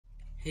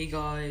Hey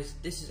guys,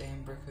 this is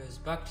Amberkers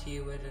back to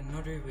you with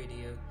another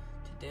video.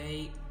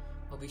 Today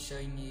I'll be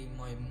showing you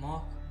my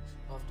mock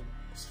of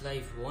the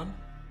Slave 1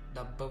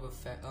 that Boba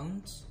Fett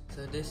owns.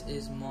 So this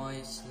is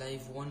my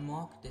Slave 1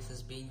 mock. This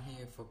has been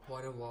here for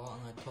quite a while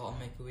and I thought I'd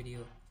make a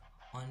video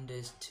on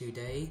this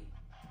today.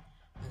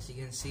 As you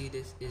can see,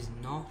 this is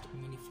not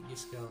minifigure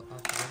scale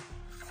at all.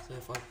 So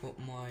if I put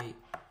my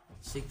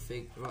sig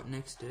fig right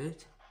next to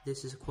it,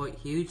 this is quite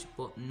huge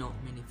but not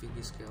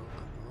minifigure scale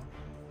at all.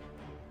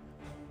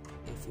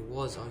 If it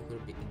was, I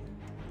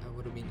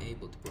would have been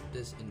able to put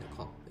this in the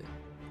cockpit,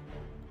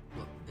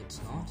 but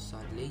it's not,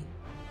 sadly.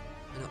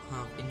 I don't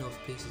have enough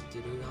pieces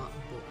to do that,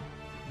 but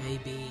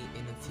maybe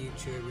in a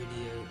future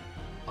video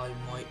I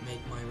might make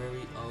my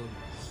very own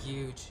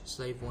huge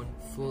Slave 1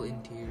 full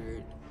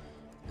interior,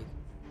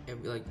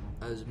 like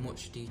as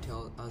much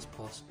detail as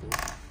possible.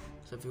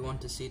 So if you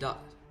want to see that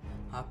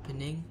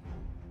happening,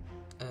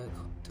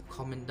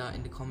 comment that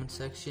in the comment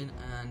section,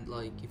 and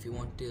like if you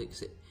want to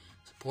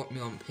support me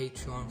on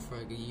Patreon for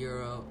like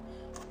 €1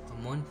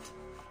 a month,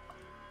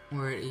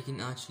 where you can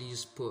actually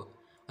just put,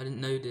 I didn't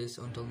know this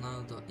until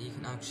now, that you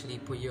can actually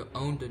put your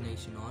own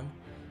donation on.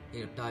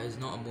 That is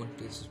not a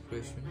monthly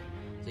subscription,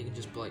 so you can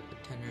just put like a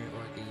tenner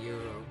or like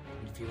 €1,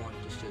 and if you want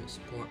just to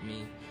support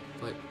me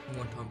like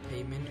one-time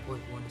payment, or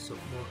if you want to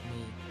support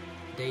me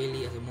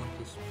daily as a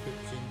monthly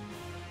subscription,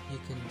 you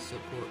can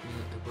support me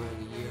like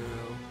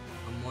 €1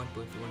 a month.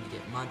 But if you want to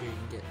get madder, you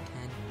can get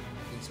 10.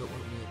 You can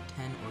support me at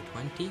 10 or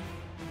 20.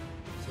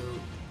 So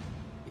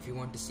if you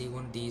want to see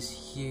one of these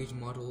huge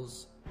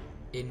models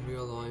in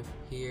real life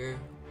here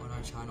on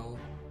our channel,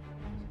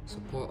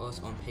 support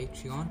us on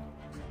Patreon.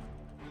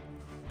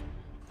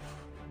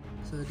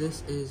 So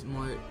this is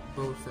my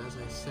Boba Fett, as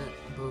I said,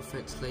 Boba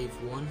Fett Slave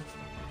 1.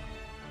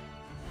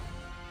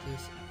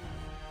 This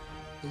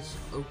is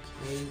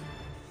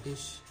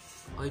okay-ish.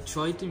 I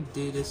tried to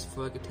do this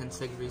for like a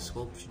 10-second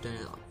resculpture, then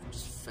it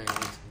just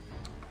failed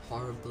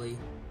horribly.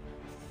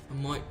 I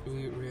might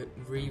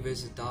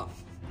revisit that,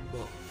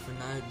 but for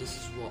now this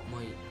is what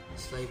my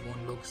Slave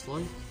 1 looks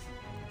like.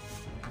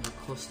 My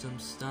custom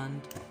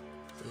stand,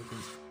 so you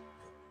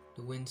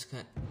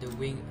can, the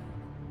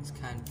wings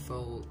can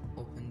fold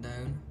up and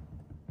down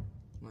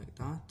like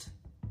that.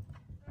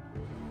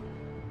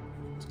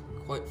 It's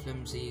quite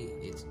flimsy.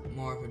 It's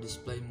more of a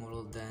display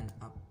model than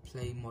a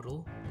play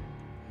model.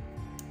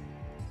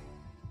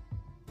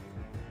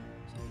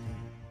 So you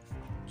can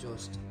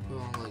just put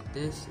on like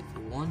this if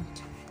you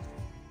want.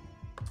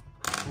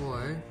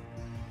 Or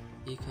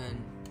you can,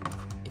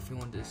 if you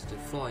want this to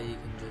fly, you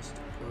can just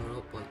put it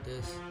up like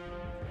this,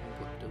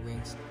 put the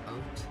wings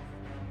out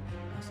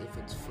as if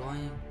it's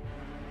flying,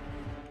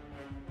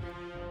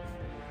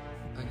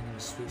 and you can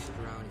switch it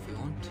around if you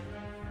want.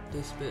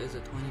 This bit is a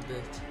tiny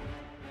bit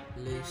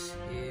loose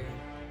here.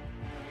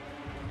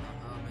 I don't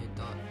know how I made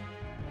that.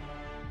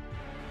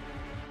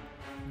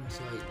 It's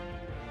like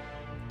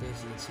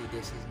this, you can see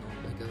this is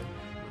not Lego.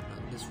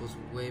 This was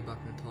way back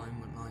in time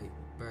when I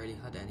barely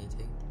had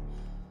anything.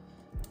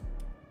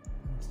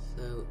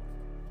 So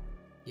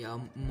yeah, I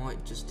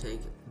might just take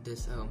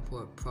this out and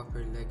put a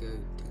proper Lego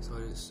thing so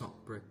it's not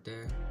brick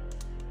there.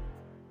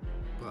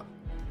 But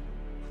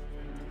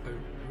I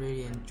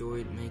really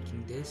enjoyed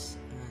making this,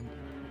 and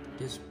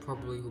this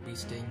probably will be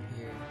staying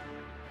here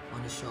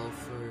on the shelf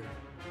for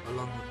a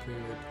longer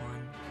period of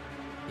time.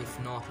 If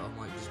not, I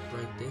might just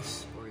break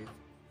this, or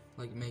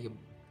like make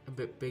a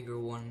bit bigger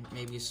one,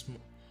 maybe a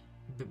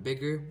bit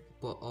bigger,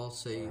 but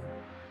also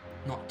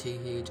not too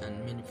huge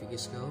and minifigure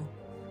scale.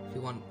 If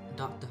you want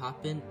that to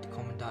happen,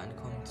 comment that in the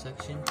comment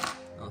section.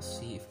 I'll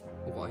see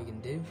what I can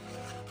do.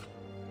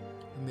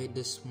 I made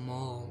this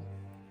small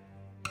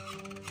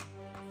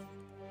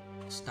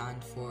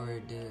stand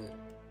for the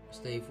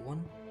Slave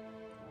 1,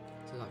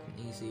 so that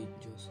can easily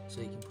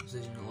so you can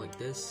position it like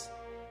this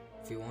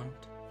if you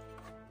want,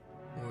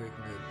 or you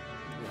can do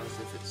it as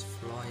if it's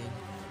flying.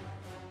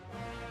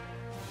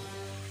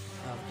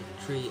 I have the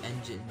 3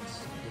 engines,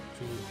 the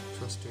 3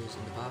 thrusters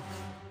in the back.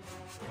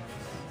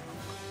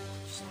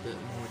 Just a bit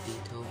more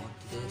detail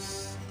onto this,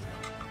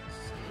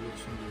 so it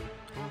looks from the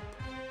top,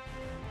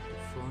 the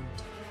front,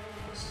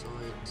 the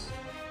sides,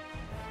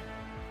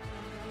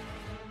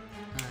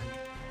 and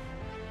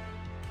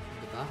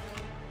the back.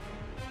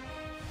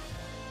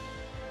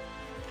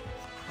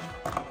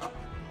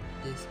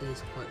 This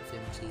is quite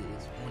flimsy.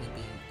 It's only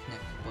being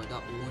connected by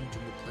that one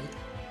jumbo plate,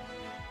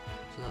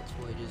 so that's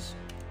why it just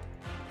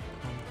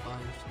comes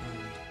out and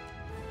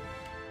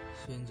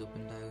swings up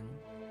and down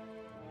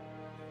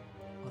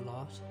a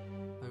lot.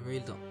 I really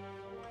don't.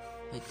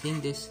 I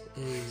think this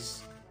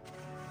is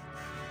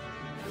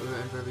a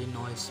very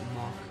nice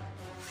mock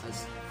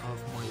of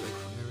my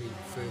very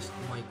first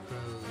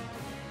micro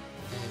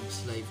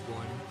Slave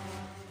 1.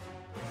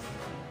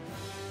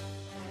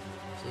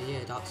 So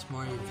yeah, that's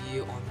my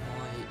review on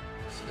my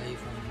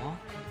Slave 1 mock.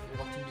 If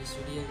you're watching this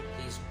video,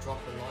 please drop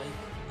a like,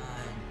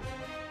 and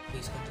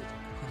please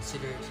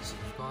consider to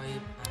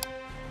subscribe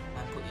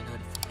and put your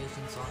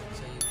notifications on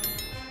so you can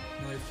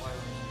notify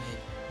when we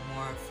make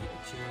more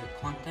future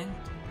content.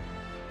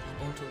 And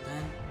until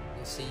then,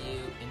 will see you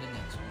in the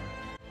next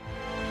one.